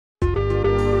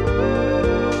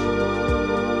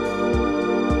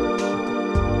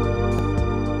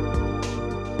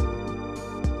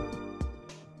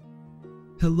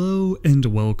Hello and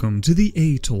welcome to the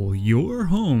Atoll, your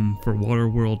home for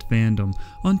Waterworld fandom.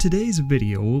 On today's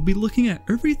video, we'll be looking at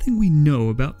everything we know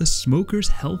about the Smoker's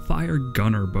Hellfire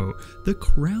Gunboat, the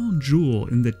crown jewel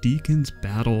in the Deacon's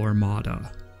battle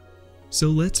armada. So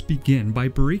let's begin by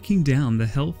breaking down the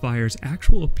Hellfire's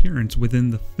actual appearance within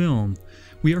the film.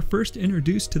 We are first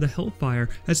introduced to the Hellfire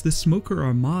as the Smoker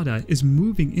Armada is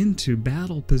moving into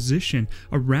battle position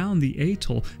around the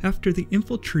Atoll after the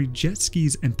infantry jet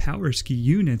skis and power ski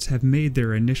units have made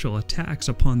their initial attacks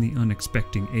upon the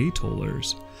unexpecting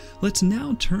Atollers. Let's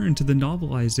now turn to the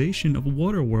novelization of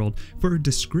Waterworld for a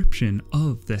description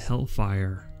of the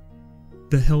Hellfire.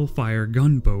 The Hellfire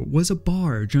Gunboat was a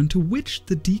barge onto which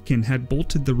the Deacon had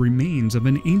bolted the remains of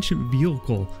an ancient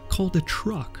vehicle called a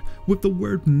truck, with the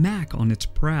word Mac on its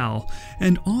prow,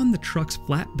 and on the truck's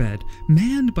flatbed,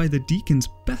 manned by the Deacon's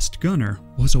best gunner,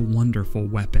 was a wonderful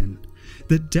weapon.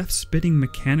 The death-spitting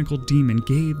mechanical demon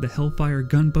gave the Hellfire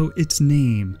Gunboat its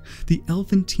name. The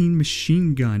Elephantine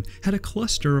machine gun had a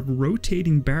cluster of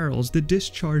rotating barrels that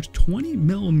discharged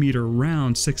 20mm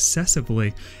rounds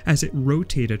successively as it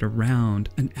rotated around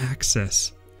an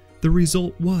axis. The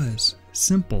result was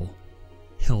simple: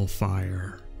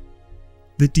 Hellfire.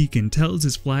 The Deacon tells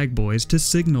his flag boys to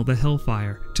signal the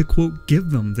Hellfire to, quote,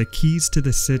 give them the keys to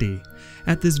the city.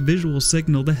 At this visual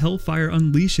signal, the Hellfire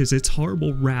unleashes its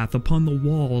horrible wrath upon the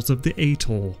walls of the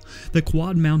Atoll. The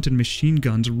quad-mounted machine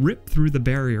guns rip through the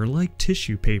barrier like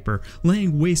tissue paper,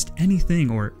 laying waste anything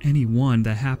or anyone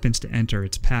that happens to enter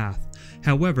its path.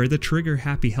 However, the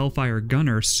trigger-happy Hellfire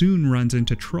gunner soon runs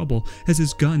into trouble as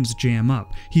his guns jam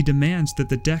up. He demands that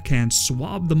the deckhands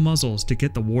swab the muzzles to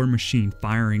get the war machine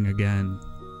firing again.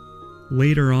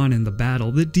 Later on in the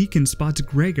battle, the Deacon spots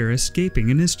Gregor escaping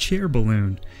in his chair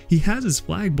balloon. He has his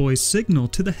flag boys signal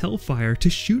to the Hellfire to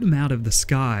shoot him out of the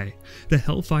sky. The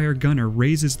Hellfire gunner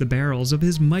raises the barrels of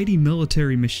his mighty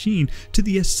military machine to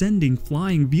the ascending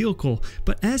flying vehicle,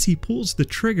 but as he pulls the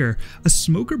trigger, a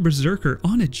Smoker Berserker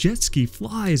on a jet ski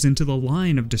flies into the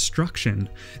line of destruction.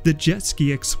 The jet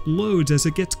ski explodes as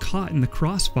it gets caught in the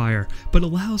crossfire, but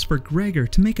allows for Gregor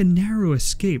to make a narrow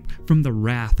escape from the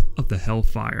wrath of the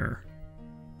Hellfire.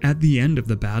 At the end of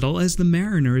the battle, as the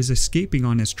Mariner is escaping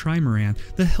on his trimaran,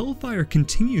 the Hellfire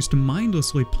continues to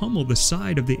mindlessly pummel the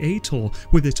side of the Atoll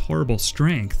with its horrible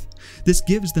strength. This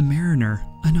gives the Mariner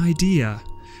an idea.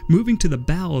 Moving to the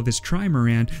bow of his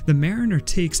trimaran, the Mariner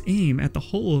takes aim at the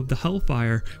hull of the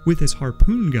Hellfire with his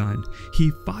harpoon gun.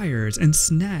 He fires and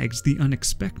snags the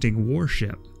unexpected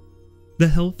warship. The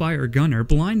Hellfire gunner,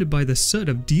 blinded by the soot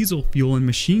of diesel fuel and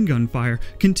machine gun fire,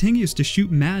 continues to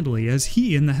shoot madly as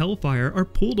he and the Hellfire are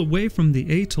pulled away from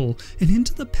the Atoll and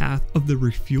into the path of the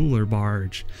refueler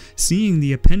barge. Seeing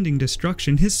the impending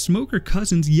destruction, his smoker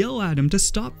cousins yell at him to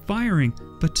stop firing,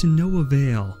 but to no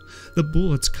avail. The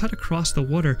bullets cut across the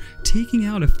water, taking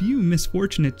out a few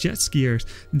misfortunate jet skiers.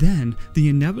 Then, the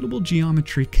inevitable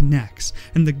geometry connects,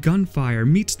 and the gunfire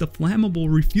meets the flammable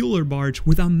refueler barge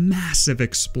with a massive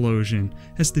explosion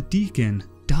as the Deacon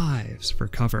dives for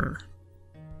cover.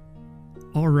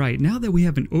 Alright, now that we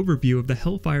have an overview of the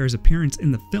Hellfire's appearance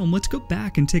in the film, let's go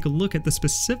back and take a look at the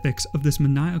specifics of this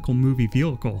maniacal movie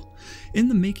vehicle. In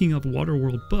the making of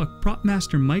Waterworld book, prop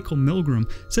master Michael Milgram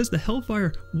says the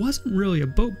Hellfire wasn't really a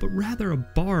boat, but rather a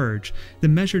barge that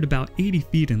measured about 80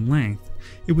 feet in length.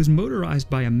 It was motorized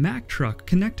by a Mack truck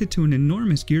connected to an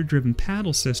enormous gear-driven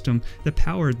paddle system that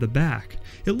powered the back.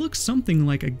 It looks something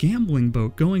like a gambling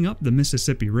boat going up the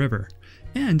Mississippi River.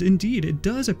 And indeed, it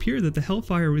does appear that the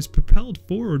Hellfire was propelled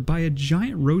forward by a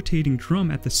giant rotating drum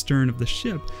at the stern of the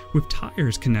ship with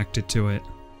tires connected to it.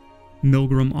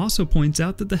 Milgram also points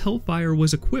out that the Hellfire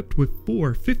was equipped with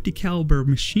 4 .50 caliber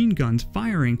machine guns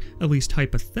firing, at least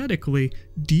hypothetically,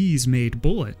 D's-made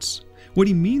bullets. What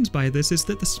he means by this is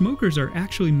that the smokers are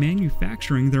actually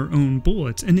manufacturing their own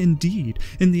bullets, and indeed,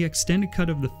 in the extended cut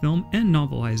of the film and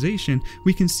novelization,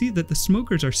 we can see that the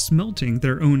smokers are smelting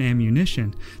their own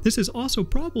ammunition. This is also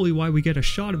probably why we get a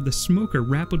shot of the smoker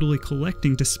rapidly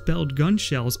collecting dispelled gun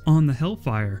shells on the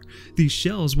Hellfire. These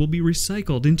shells will be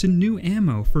recycled into new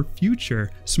ammo for future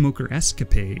smoker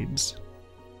escapades.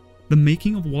 The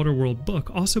Making of Waterworld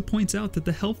book also points out that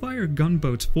the Hellfire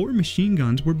Gunboat's 4 machine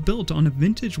guns were built on a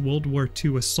vintage World War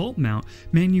II assault mount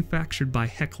manufactured by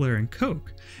Heckler &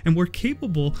 Koch, and were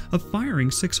capable of firing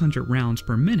 600 rounds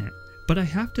per minute. But I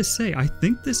have to say, I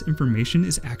think this information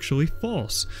is actually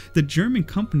false. The German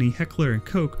company Heckler &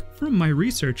 Koch, from my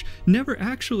research, never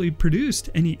actually produced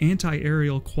any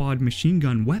anti-aerial quad machine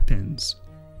gun weapons.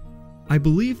 I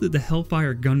believe that the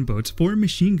Hellfire gunboats for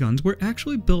machine guns were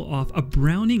actually built off a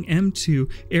Browning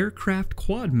M2 aircraft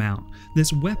quad mount.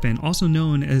 This weapon, also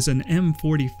known as an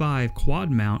M45 quad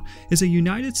mount, is a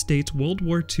United States World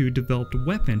War II developed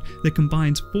weapon that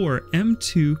combines 4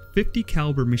 M2 50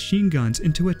 caliber machine guns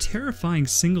into a terrifying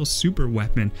single super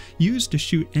weapon used to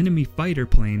shoot enemy fighter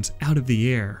planes out of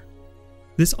the air.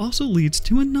 This also leads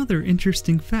to another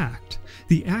interesting fact.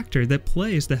 The actor that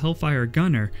plays the Hellfire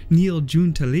gunner, Neil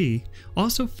Juntali,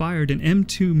 also fired an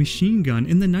M2 machine gun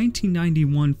in the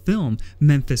 1991 film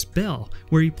Memphis Belle,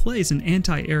 where he plays an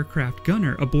anti-aircraft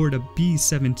gunner aboard a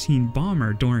B-17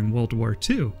 bomber during World War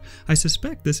II. I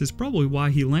suspect this is probably why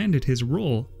he landed his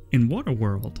role in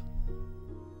Waterworld.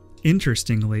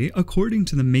 Interestingly, according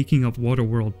to the Making of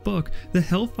Waterworld book, the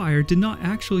Hellfire did not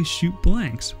actually shoot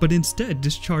blanks, but instead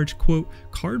discharged, quote,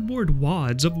 cardboard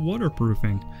wads of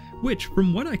waterproofing, which,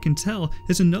 from what I can tell,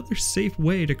 is another safe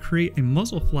way to create a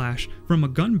muzzle flash from a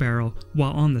gun barrel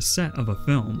while on the set of a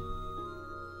film.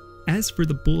 As for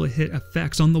the bullet hit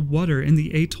effects on the water in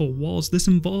the Atoll walls, this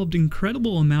involved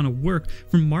incredible amount of work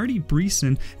from Marty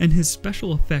Breeson and his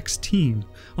special effects team.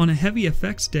 On a heavy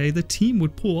effects day, the team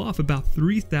would pull off about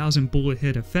 3,000 bullet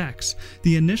hit effects.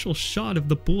 The initial shot of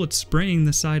the bullets spraying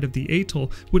the side of the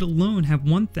Atoll would alone have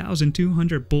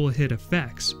 1,200 bullet hit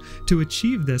effects. To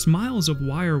achieve this, miles of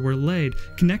wire were laid,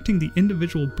 connecting the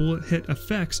individual bullet hit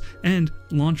effects and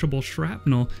launchable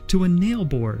shrapnel to a nail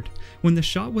board. When the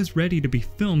shot was ready to be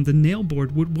filmed, the nail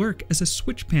board would work as a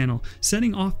switch panel,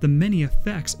 setting off the many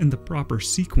effects in the proper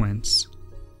sequence.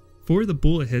 For the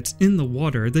bullet hits in the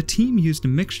water, the team used a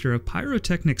mixture of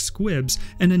pyrotechnic squibs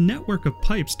and a network of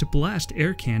pipes to blast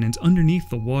air cannons underneath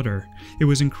the water. It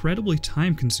was incredibly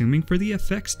time-consuming for the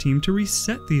effects team to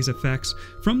reset these effects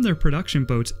from their production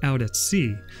boats out at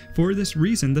sea. For this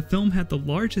reason, the film had the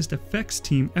largest effects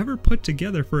team ever put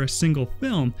together for a single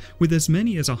film, with as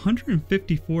many as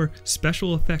 154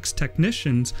 special effects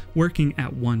technicians working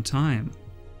at one time.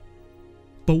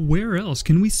 But where else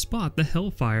can we spot the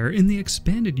Hellfire in the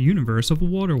expanded universe of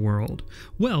Waterworld?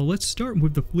 Well, let's start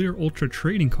with the Fleer Ultra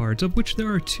trading cards, of which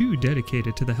there are 2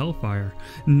 dedicated to the Hellfire.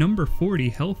 Number 40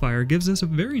 Hellfire gives us a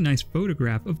very nice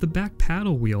photograph of the back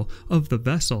paddle wheel of the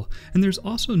vessel, and there's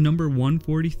also number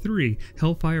 143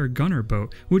 Hellfire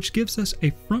Gunboat, which gives us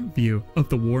a front view of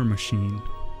the war machine.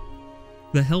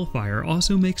 The Hellfire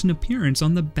also makes an appearance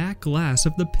on the back glass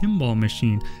of the pinball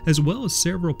machine, as well as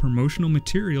several promotional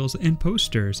materials and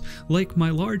posters, like my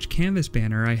large canvas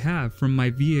banner I have from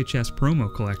my VHS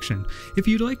promo collection. If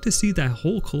you'd like to see that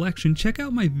whole collection, check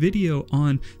out my video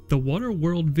on the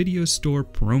Waterworld Video Store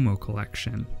promo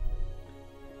collection.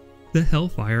 The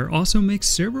Hellfire also makes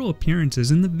several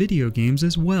appearances in the video games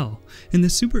as well. In the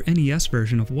Super NES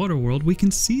version of Waterworld, we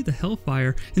can see the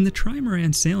Hellfire in the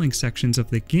trimaran sailing sections of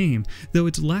the game, though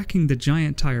it's lacking the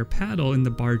giant tire paddle in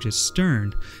the barge's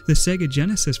stern. The Sega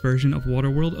Genesis version of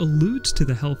Waterworld alludes to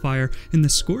the Hellfire in the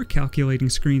score calculating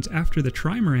screens after the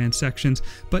trimaran sections,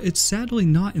 but it's sadly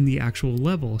not in the actual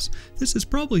levels. This is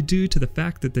probably due to the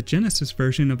fact that the Genesis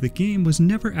version of the game was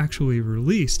never actually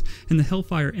released, and the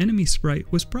Hellfire enemy sprite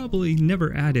was probably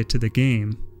never added to the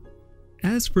game.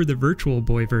 As for the Virtual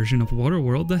Boy version of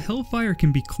Waterworld, the Hellfire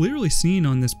can be clearly seen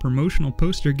on this promotional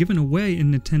poster given away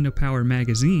in Nintendo Power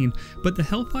magazine, but the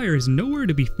Hellfire is nowhere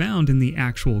to be found in the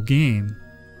actual game.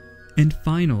 And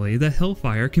finally, the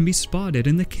Hellfire can be spotted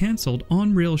in the cancelled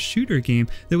on-rail shooter game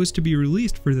that was to be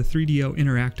released for the 3DO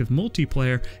Interactive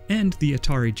Multiplayer and the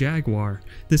Atari Jaguar.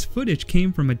 This footage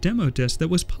came from a demo disc that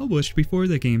was published before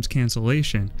the game's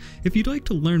cancellation. If you'd like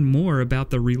to learn more about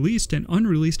the released and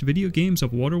unreleased video games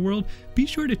of Waterworld, be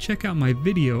sure to check out my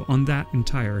video on that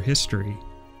entire history.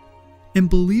 And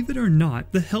believe it or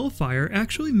not, the Hellfire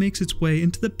actually makes its way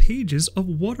into the pages of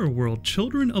Waterworld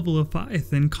Children of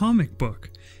Leviathan comic book.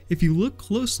 If you look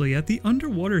closely at the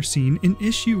underwater scene in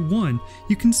issue 1,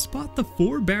 you can spot the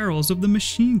 4 barrels of the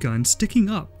machine gun sticking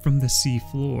up from the sea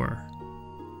floor.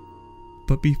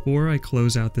 But before I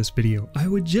close out this video, I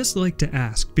would just like to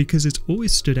ask, because it's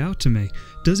always stood out to me,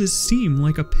 does it seem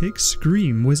like a pig's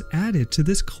scream was added to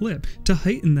this clip to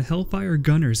heighten the Hellfire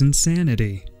gunner's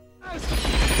insanity?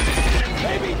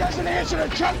 Maybe he doesn't answer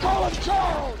to Chuck, call him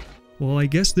Charles! Well, I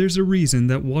guess there's a reason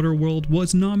that Waterworld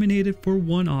was nominated for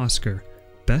 1 Oscar.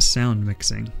 Best Sound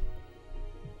Mixing.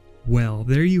 Well,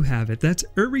 there you have it. That's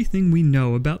everything we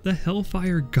know about the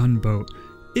Hellfire Gunboat.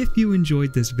 If you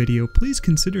enjoyed this video, please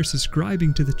consider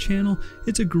subscribing to the channel.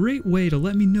 It's a great way to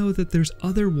let me know that there's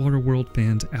other Waterworld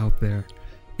fans out there.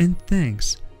 And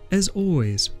thanks, as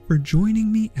always, for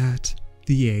joining me at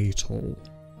the Atoll.